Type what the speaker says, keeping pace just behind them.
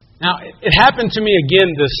Now, it happened to me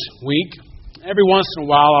again this week. Every once in a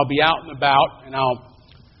while, I'll be out and about, and I'll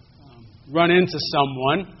run into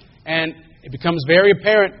someone, and it becomes very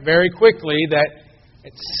apparent very quickly that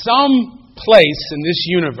at some place in this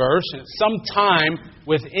universe, and at some time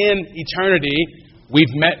within eternity,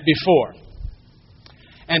 we've met before.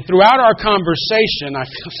 And throughout our conversation, I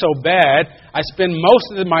feel so bad, I spend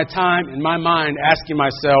most of my time in my mind asking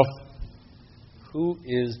myself, who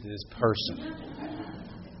is this person?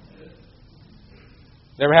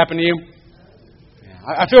 That ever happened to you?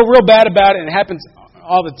 Yeah. I feel real bad about it, and it happens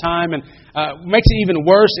all the time. And what makes it even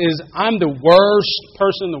worse is I'm the worst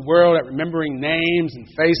person in the world at remembering names and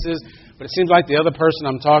faces, but it seems like the other person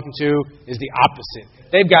I'm talking to is the opposite.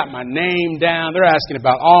 They've got my name down. They're asking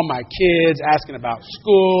about all my kids, asking about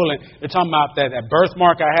school, and they're talking about that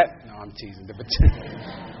birthmark I had. No, I'm teasing. But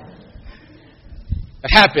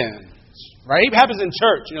it happens. Right? It happens in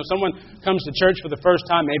church. Someone comes to church for the first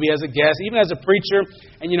time, maybe as a guest, even as a preacher,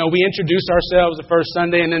 and, we introduce ourselves the first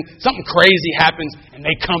Sunday, and then something crazy happens, and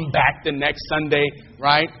they come back the next Sunday,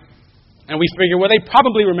 right? And we figure, well, they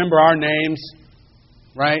probably remember our names,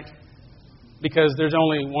 right? Because there's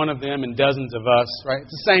only one of them and dozens of us, right?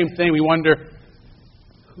 It's the same thing. We wonder,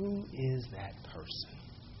 who is that person?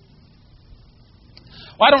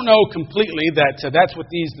 Well, I don't know completely that that's what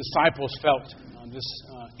these disciples felt on this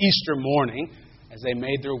Easter morning as they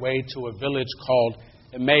made their way to a village called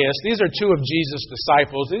Emmaus. These are two of Jesus'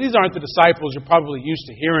 disciples. And these aren't the disciples you're probably used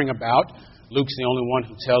to hearing about. Luke's the only one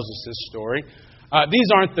who tells us this story. These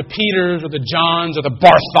aren't the Peters or the Johns or the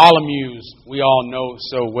Bartholomews we all know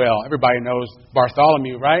so well. Everybody knows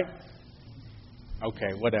Bartholomew, right?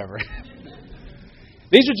 Okay, whatever.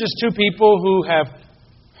 These are just two people who have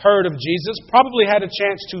heard of Jesus, probably had a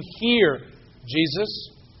chance to hear Jesus,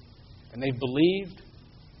 and they believed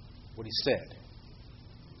what he said.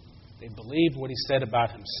 They believed what he said about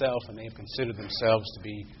himself, and they have considered themselves to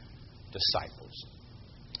be disciples.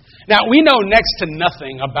 Now, we know next to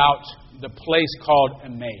nothing about the place called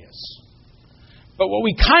Emmaus. But what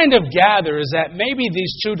we kind of gather is that maybe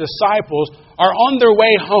these two disciples are on their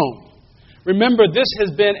way home. Remember, this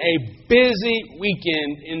has been a busy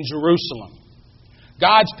weekend in Jerusalem.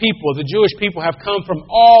 God's people, the Jewish people, have come from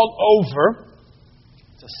all over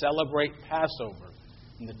to celebrate Passover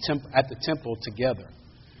at the temple together.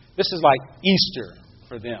 This is like Easter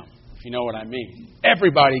for them, if you know what I mean.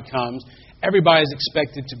 Everybody comes. Everybody's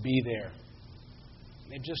expected to be there.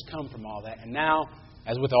 They've just come from all that. And now,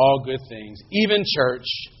 as with all good things, even church,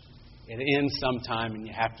 it ends sometime and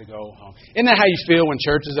you have to go home. Isn't that how you feel when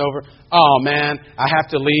church is over? Oh, man, I have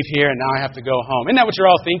to leave here and now I have to go home. Isn't that what you're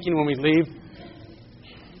all thinking when we leave?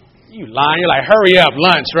 You lying. You're like, hurry up,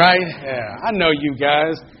 lunch, right? Yeah, I know you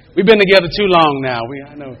guys. We've been together too long now.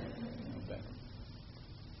 I know better.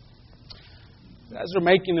 As they're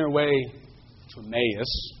making their way to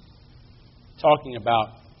Emmaus, talking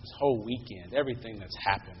about this whole weekend, everything that's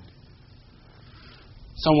happened,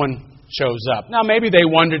 someone shows up. Now, maybe they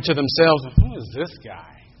wondered to themselves, who is this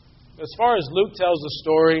guy? But as far as Luke tells the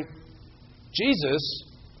story, Jesus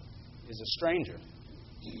is a stranger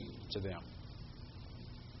to them.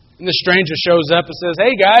 And the stranger shows up and says,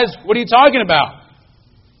 hey, guys, what are you talking about?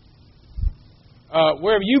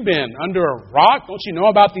 Where have you been? Under a rock? Don't you know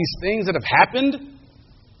about these things that have happened?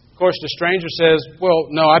 Of course, the stranger says, well,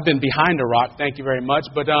 no, I've been behind a rock. Thank you very much.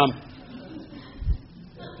 But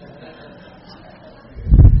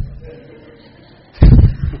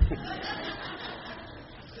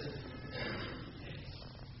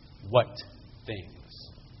what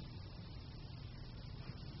things?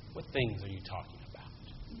 What things are you talking about?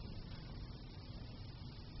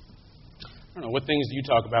 I don't know, what things do you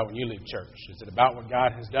talk about when you leave church? Is it about what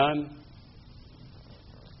God has done?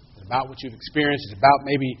 Is it about what you've experienced? Is it about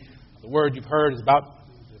maybe the word you've heard? Is it about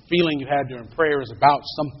the feeling you had during prayer? Is it about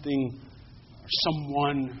something or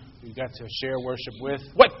someone you got to share worship with?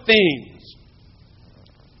 What things?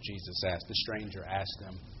 Jesus asked. The stranger asked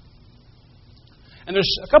them. And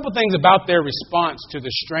there's a couple things about their response to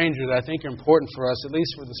the stranger that I think are important for us, at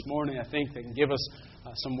least for this morning. I think they can give us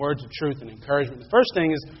some words of truth and encouragement. The first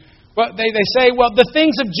thing is, well, they say, well, the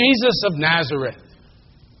things of Jesus of Nazareth.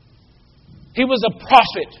 He was a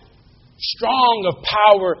prophet, strong of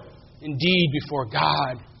power indeed before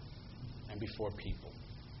God and before people.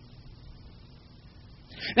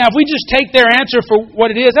 Now, if we just take their answer for what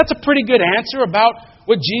it is, that's a pretty good answer about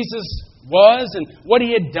what Jesus was and what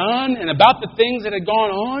he had done and about the things that had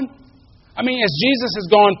gone on. I mean, as Jesus has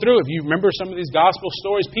gone through, if you remember some of these gospel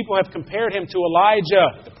stories, people have compared him to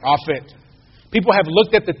Elijah, the prophet. People have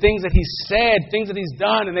looked at the things that he's said, things that he's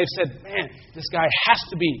done, and they've said, man, this guy has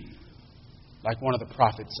to be like one of the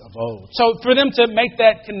prophets of old. So for them to make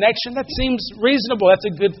that connection, that seems reasonable. That's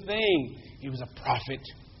a good thing. He was a prophet,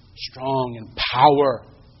 strong in power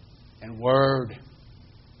and word.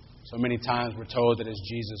 So many times we're told that as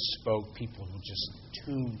Jesus spoke, people who just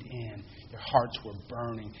tuned in. Their hearts were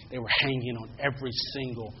burning. They were hanging on every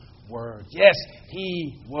single word. Yes,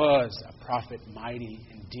 he was a prophet, mighty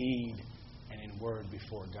in deed and in word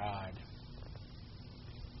before God.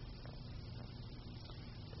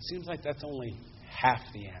 It seems like that's only half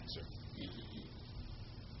the answer.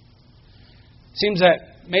 It seems that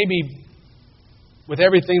maybe with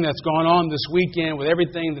everything that's gone on this weekend, with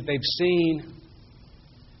everything that they've seen,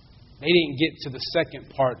 they didn't get to the second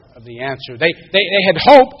part of the answer. They had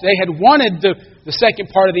hoped, they had wanted the second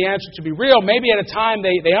part of the answer to be real. Maybe at a time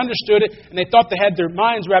they understood it and they thought they had their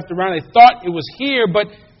minds wrapped around it. They thought it was here, but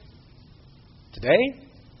today,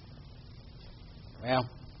 well,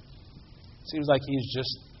 it seems like he's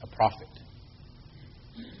just a prophet.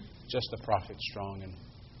 Just a prophet, strong in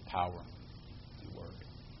power and word.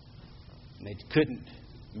 And they couldn't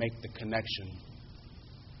make the connection.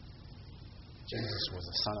 Jesus was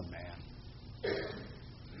the Son of Man.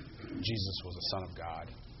 Jesus was the Son of God.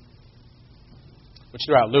 Which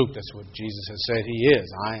throughout Luke, that's what Jesus has said He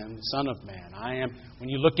is. I am the Son of Man. I am. When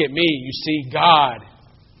you look at me, you see God.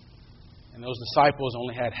 And those disciples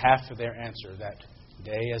only had half of their answer that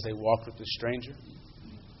day as they walked with this stranger.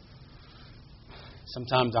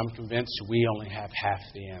 Sometimes I'm convinced we only have half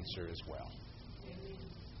the answer as well.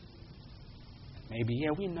 Maybe,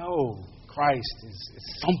 we know Christ is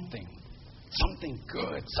something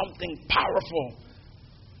good, something powerful.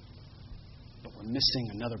 But we're missing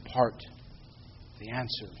another part of the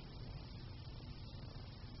answer.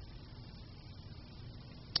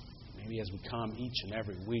 Maybe as we come each and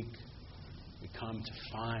every week, we come to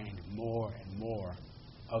find more and more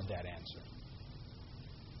of that answer.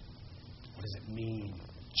 What does it mean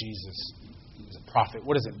if Jesus is a prophet?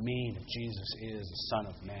 What does it mean if Jesus is the Son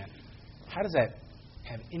of Man? How does that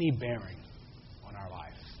have any bearing on our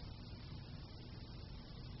life?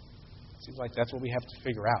 It seems like that's what we have to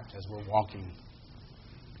figure out as we're walking.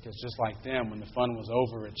 Because just like them, when the fun was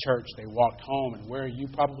over at church, they walked home. And where are you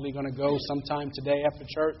probably going to go sometime today after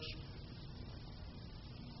church?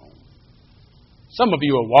 Home. Some of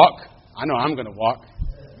you will walk. I know I'm going to walk.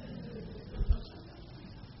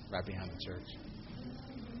 Right behind the church.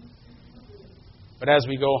 But as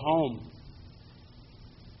we go home,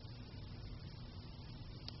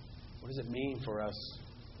 what does it mean for us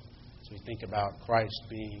as we think about Christ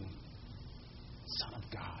being Son of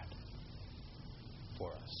God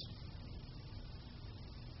for us?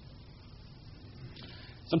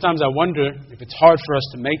 Sometimes I wonder if it's hard for us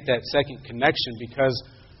to make that second connection because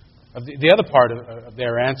of the other part of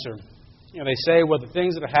their answer. They say, well, the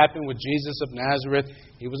things that have happened with Jesus of Nazareth,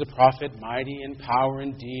 He was a prophet, mighty in power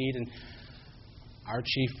and deed, and our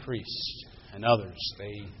chief priest and others,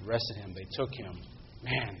 they arrested Him, they took Him.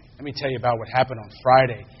 Man, let me tell you about what happened on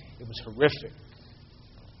Friday. It was horrific.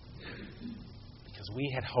 Because we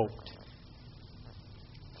had hoped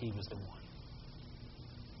He was the one.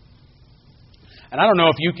 And I don't know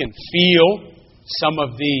if you can feel some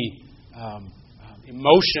of the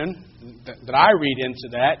emotion that I read into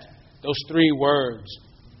that. Those three words,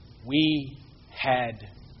 we had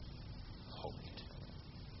hoped.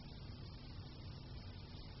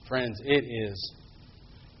 Friends, it is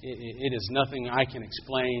nothing I can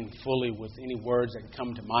explain fully with any words that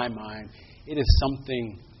come to my mind. It is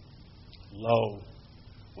something low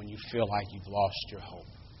when you feel like you've lost your hope.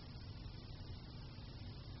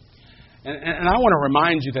 And I want to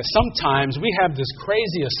remind you that sometimes we have this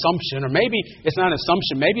crazy assumption, or maybe it's not an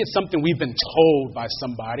assumption, maybe it's something we've been told by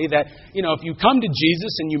somebody that, if you come to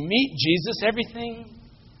Jesus and you meet Jesus, everything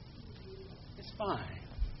is fine.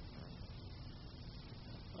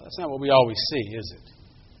 Well, that's not what we always see, is it?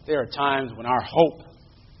 There are times when our hope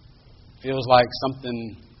feels like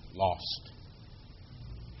something lost.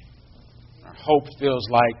 Our hope feels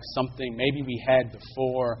like something maybe we had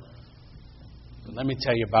before. But let me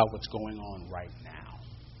tell you about what's going on right now.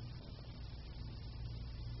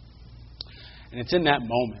 And it's in that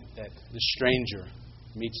moment that the stranger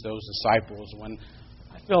meets those disciples when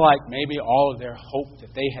I feel like maybe all of their hope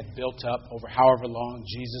that they had built up over however long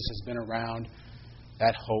Jesus has been around,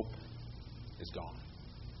 that hope is gone.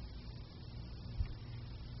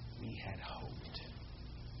 We had hoped.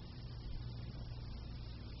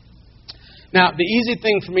 Now, the easy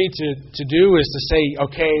thing for me to do is to say,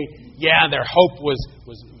 okay, yeah, their hope was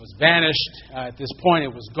vanished. At this point,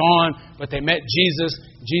 it was gone. But they met Jesus.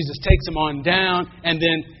 Jesus takes them on down. And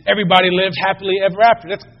then everybody lived happily ever after.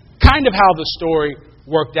 That's kind of how the story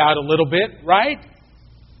worked out a little bit, right?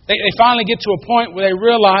 They finally get to a point where they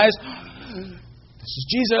realize, this is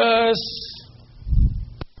Jesus.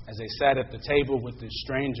 As they sat at the table with the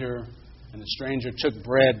stranger, and the stranger took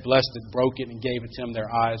bread, blessed it, broke it, and gave it to him, their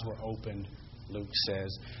eyes were opened, Luke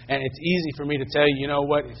says. And it's easy for me to tell you, you know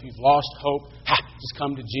what, if you've lost hope, just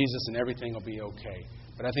come to Jesus and everything will be okay.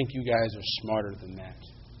 But I think you guys are smarter than that.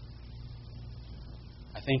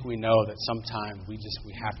 I think we know that sometimes we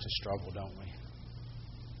have to struggle, don't we?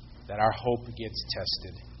 That our hope gets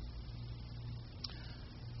tested.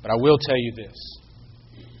 But I will tell you this.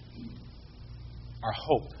 Our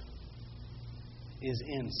hope is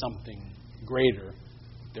in something greater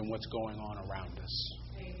than what's going on around us.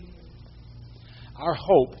 Our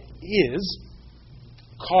hope is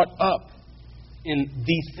caught up in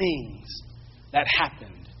the things that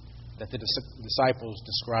happened that the disciples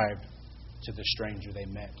described to the stranger they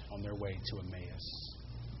met on their way to Emmaus.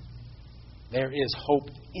 There is hope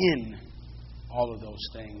in all of those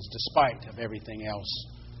things, despite of everything else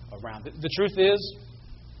around. The truth is,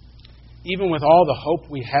 even with all the hope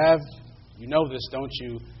we have, you know this, don't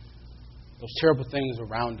you? Those terrible things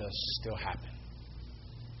around us still happen.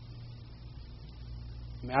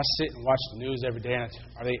 I mean, I sit and watch the news every day, and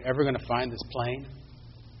are they ever going to find this plane?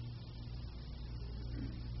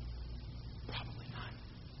 Probably not.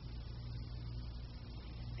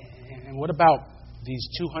 And what about these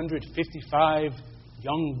 255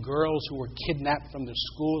 young girls who were kidnapped from their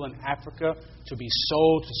school in Africa to be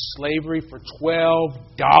sold to slavery for $12?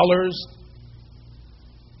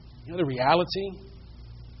 You know the reality?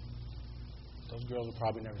 Those girls will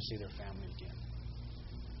probably never see their family again.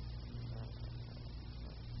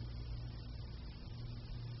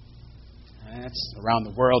 And that's around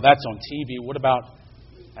the world. That's on TV. What about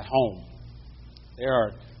at home? There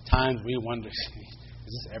are times we wonder, is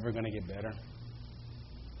this ever going to get better?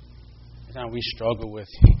 Every time we struggle with,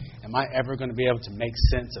 am I ever going to be able to make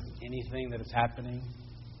sense of anything that is happening?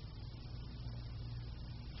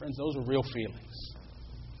 Friends, those are real feelings.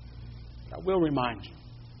 But I will remind you,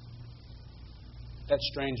 that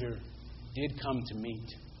stranger did come to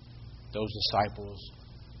meet those disciples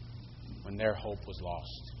when their hope was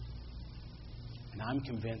lost. And I'm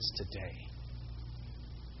convinced today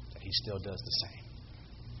that He still does the same.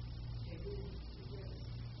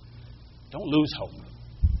 Don't lose hope.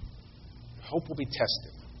 Hope will be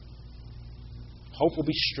tested. Hope will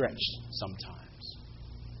be stretched sometimes.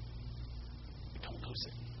 But don't lose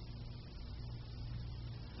it.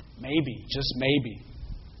 Maybe, just maybe,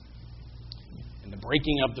 in the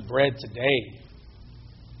breaking of the bread today,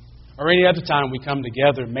 or any other time we come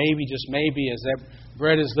together, maybe, just maybe, as that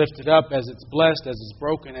bread is lifted up, as it's blessed, as it's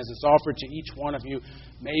broken, as it's offered to each one of you,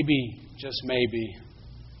 maybe, just maybe,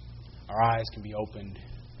 our eyes can be opened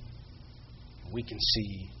and we can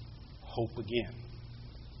see hope again.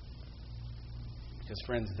 Because,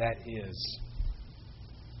 friends, that is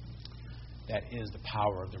the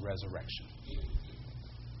power of the resurrection.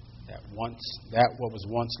 That what was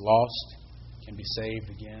once lost can be saved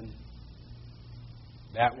again.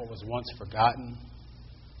 That what was once forgotten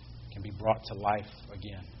can be brought to life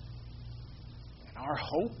again. And our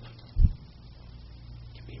hope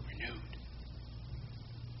can be renewed.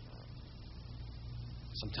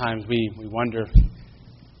 Sometimes we wonder,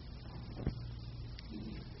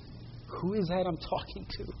 who is that I'm talking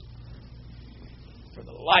to? For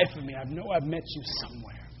the life of me, I know I've met you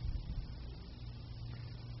somewhere.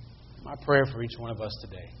 My prayer for each one of us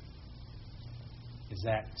today is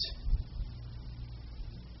that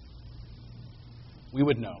we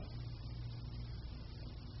would know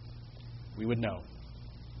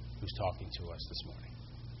who's talking to us this morning.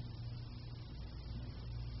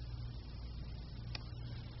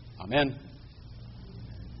 Amen.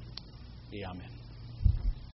 Be amen.